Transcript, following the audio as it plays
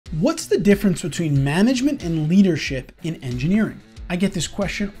What's the difference between management and leadership in engineering? I get this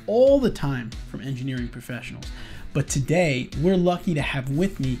question all the time from engineering professionals. But today, we're lucky to have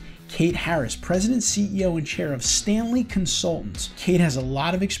with me Kate Harris, President, CEO, and Chair of Stanley Consultants. Kate has a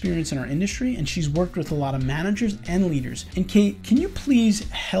lot of experience in our industry, and she's worked with a lot of managers and leaders. And Kate, can you please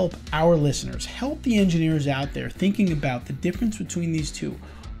help our listeners, help the engineers out there thinking about the difference between these two?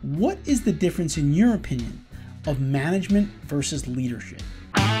 What is the difference, in your opinion, of management versus leadership?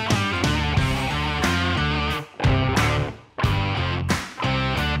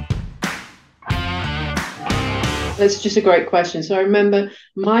 That's just a great question. So I remember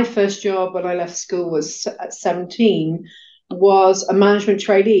my first job when I left school was at 17 was a management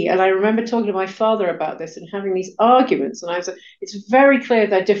trainee. And I remember talking to my father about this and having these arguments. And I was like, it's very clear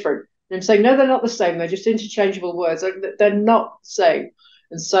they're different. And I'm saying, no, they're not the same. They're just interchangeable words. They're not the same.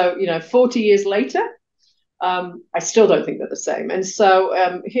 And so, 40 years later, I still don't think they're the same. And so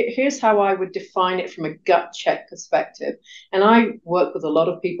here's how I would define it from a gut check perspective. And I work with a lot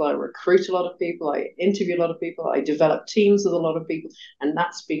of people. I recruit a lot of people. I interview a lot of people. I develop teams with a lot of people. And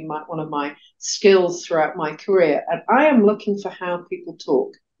that's been one of my skills throughout my career. And I am looking for how people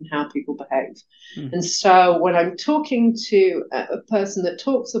talk and how people behave. And so when I'm talking to a person that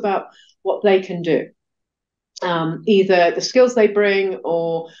talks about what they can do, either the skills they bring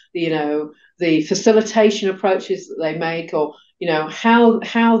or the facilitation approaches that they make, or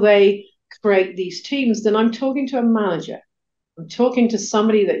how they create these teams, then I'm talking to a manager. I'm talking to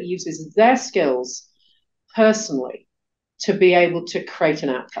somebody that uses their skills personally to be able to create an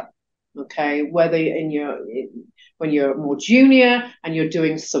outcome. Okay, whether when you're more junior and you're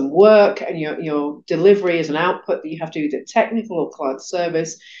doing some work and your delivery is an output that you have to do, either technical or client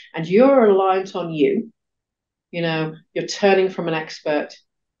service, and you're reliant on you're turning from an expert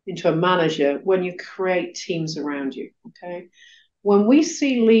into a manager when you create teams around you, okay? When we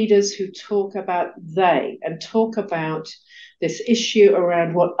see leaders who talk about they and talk about this issue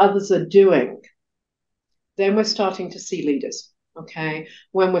around what others are doing, then we're starting to see leaders, okay?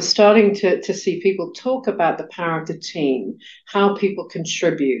 When we're starting to see people talk about the power of the team, how people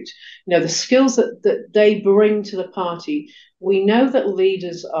contribute, the skills that they bring to the party. We know that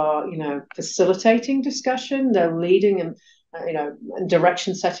leaders are, facilitating discussion. They're leading and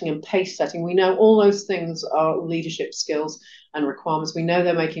direction setting and pace setting. We know all those things are leadership skills and requirements. We know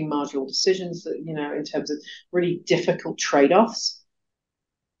they're making marginal decisions, in terms of really difficult trade-offs.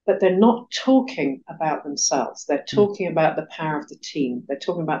 But they're not talking about themselves. They're talking about the power of the team. They're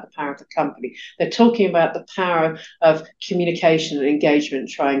talking about the power of the company. They're talking about the power of communication and engagement and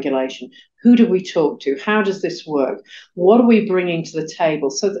triangulation. Who do we talk to? How does this work? What are we bringing to the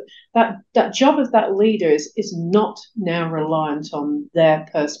table? So that job of that leader is not now reliant on their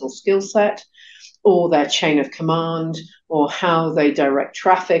personal skill set or their chain of command or how they direct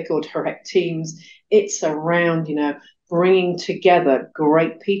traffic or direct teams. It's around, bringing together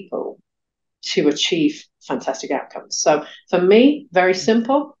great people to achieve fantastic outcomes. So for me, very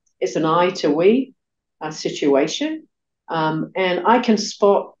simple. It's an I to we situation. And I can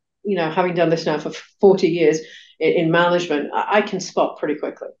spot, having done this now for 40 years in management, I can spot pretty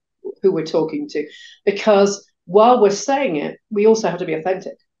quickly who we're talking to, because while we're saying it, we also have to be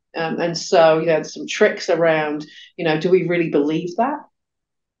authentic. And so, there's some tricks around, do we really believe that?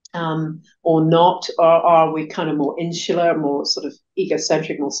 Or not, or are we kind of more insular, more sort of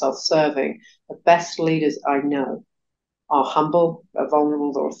egocentric, more self-serving? The best leaders I know are humble, are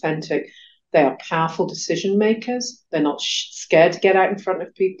vulnerable, they're authentic. They are powerful decision makers. They're not scared to get out in front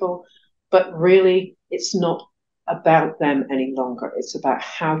of people, but really it's not about them any longer. It's about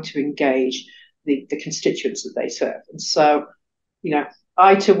how to engage the constituents that they serve. And so,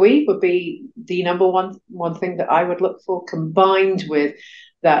 I to we would be the number one thing that I would look for, combined with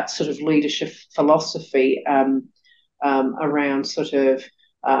that sort of leadership philosophy around sort of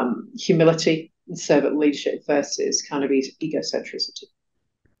humility and servant leadership versus kind of egocentricity.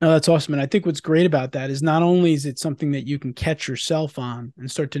 No, that's awesome. And I think what's great about that is not only is it something that you can catch yourself on and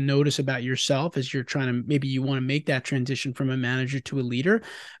start to notice about yourself as you're trying to, maybe you want to make that transition from a manager to a leader.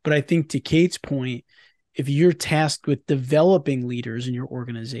 But I think to Kate's point, if you're tasked with developing leaders in your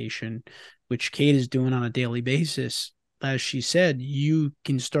organization, which Kate is doing on a daily basis, as she said, you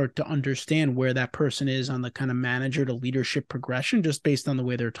can start to understand where that person is on the kind of manager to leadership progression, just based on the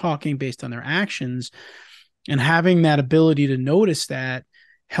way they're talking, based on their actions. And having that ability to notice that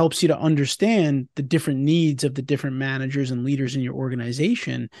helps you to understand the different needs of the different managers and leaders in your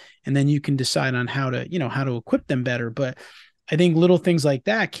organization. And then you can decide on how to equip them better. But I think little things like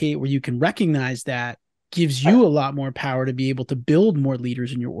that, Kate, where you can recognize that, gives you a lot more power to be able to build more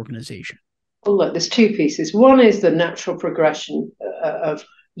leaders in your organization. Well, look, there's two pieces. One is the natural progression of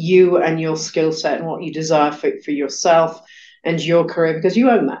you and your skill set and what you desire for yourself and your career, because you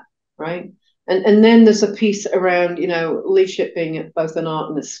own that, right? And then there's a piece around, leadership being both an art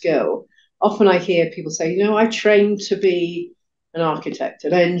and a skill. Often I hear people say, I trained to be an architect,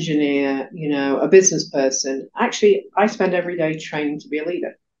 an engineer, a business person. Actually, I spend every day training to be a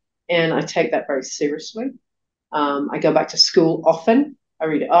leader. And I take that very seriously. I go back to school often. I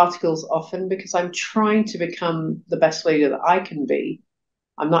read articles often because I'm trying to become the best leader that I can be.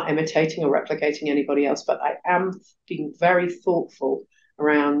 I'm not imitating or replicating anybody else, but I am being very thoughtful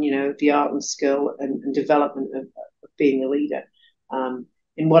around, the art and skill and development of being a leader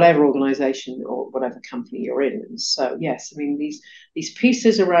in whatever organization or whatever company you're in. And so, yes, I mean, these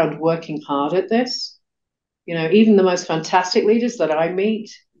pieces around working hard at this, even the most fantastic leaders that I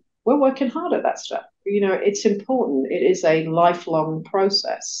meet, we're working hard at that stuff. It's important. It is a lifelong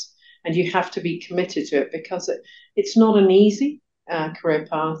process, and you have to be committed to it because it's not an easy career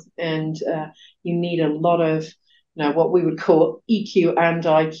path, and you need a lot of what we would call EQ and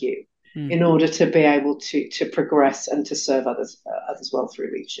IQ in order to be able to progress and to serve others well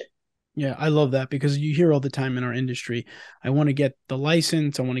through leadership. Yeah, I love that because you hear all the time in our industry, I want to get the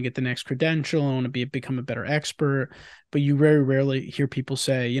license, I want to get the next credential, I want to become a better expert. But you very rarely hear people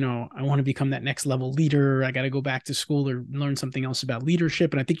say, I want to become that next level leader. I got to go back to school or learn something else about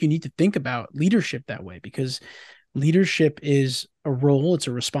leadership. And I think you need to think about leadership that way, because leadership is a role, it's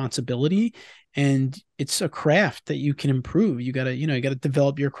a responsibility, and it's a craft that you can improve. You got to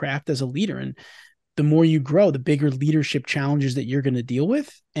develop your craft as a leader. And the more you grow, the bigger leadership challenges that you're going to deal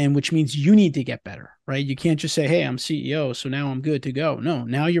with, and which means you need to get better, right? You can't just say, hey, I'm CEO, so now I'm good to go. No,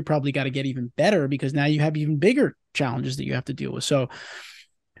 now you're probably got to get even better because now you have even bigger challenges that you have to deal with. So,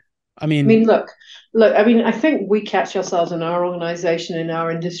 I mean, look, I think we catch ourselves in our organization, in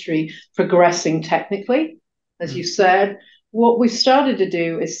our industry, progressing technically, as you said. What we've started to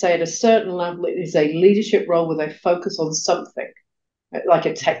do is say at a certain level, it is a leadership role with a focus on something, like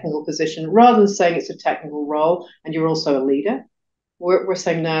a technical position, rather than saying it's a technical role and you're also a leader. We're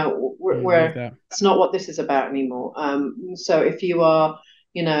saying now it's not what this is about anymore. So if you are,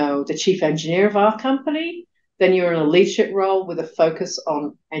 the chief engineer of our company, then you're in a leadership role with a focus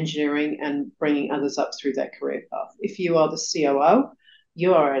on engineering and bringing others up through their career path. If you are the COO,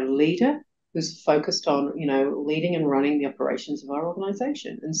 you are a leader who's focused on, leading and running the operations of our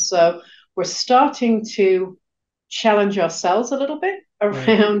organization. And so we're starting to challenge ourselves a little bit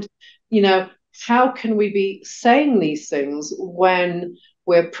around, how can we be saying these things when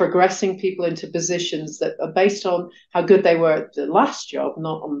we're progressing people into positions that are based on how good they were at the last job,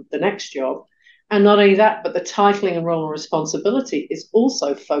 not on the next job. And not only that, but the titling and role and responsibility is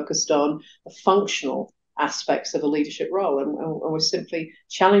also focused on the functional aspects of a leadership role. And we're simply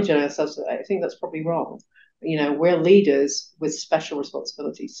challenging ourselves. I think that's probably wrong. We're leaders with special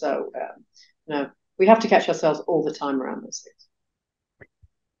responsibilities. So, we have to catch ourselves all the time around those things.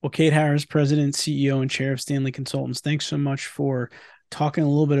 Well, Kate Harris, President, CEO, and Chair of Stanley Consultants, thanks so much for talking a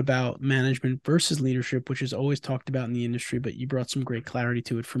little bit about management versus leadership, which is always talked about in the industry, but you brought some great clarity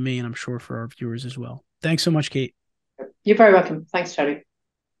to it for me, and I'm sure for our viewers as well. Thanks so much, Kate. You're very welcome. Thanks, Tony.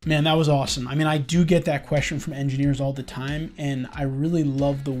 Man, that was awesome. I mean, I do get that question from engineers all the time, and I really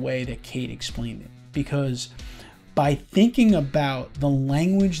love the way that Kate explained it, because by thinking about the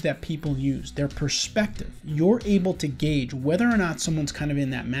language that people use, their perspective, you're able to gauge whether or not someone's kind of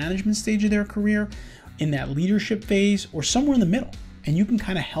in that management stage of their career, in that leadership phase, or somewhere in the middle. And you can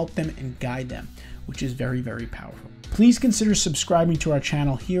kind of help them and guide them, which is very, very powerful. Please consider subscribing to our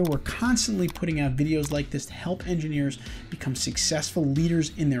channel here. We're constantly putting out videos like this to help engineers become successful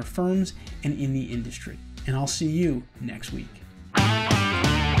leaders in their firms and in the industry. And I'll see you next week.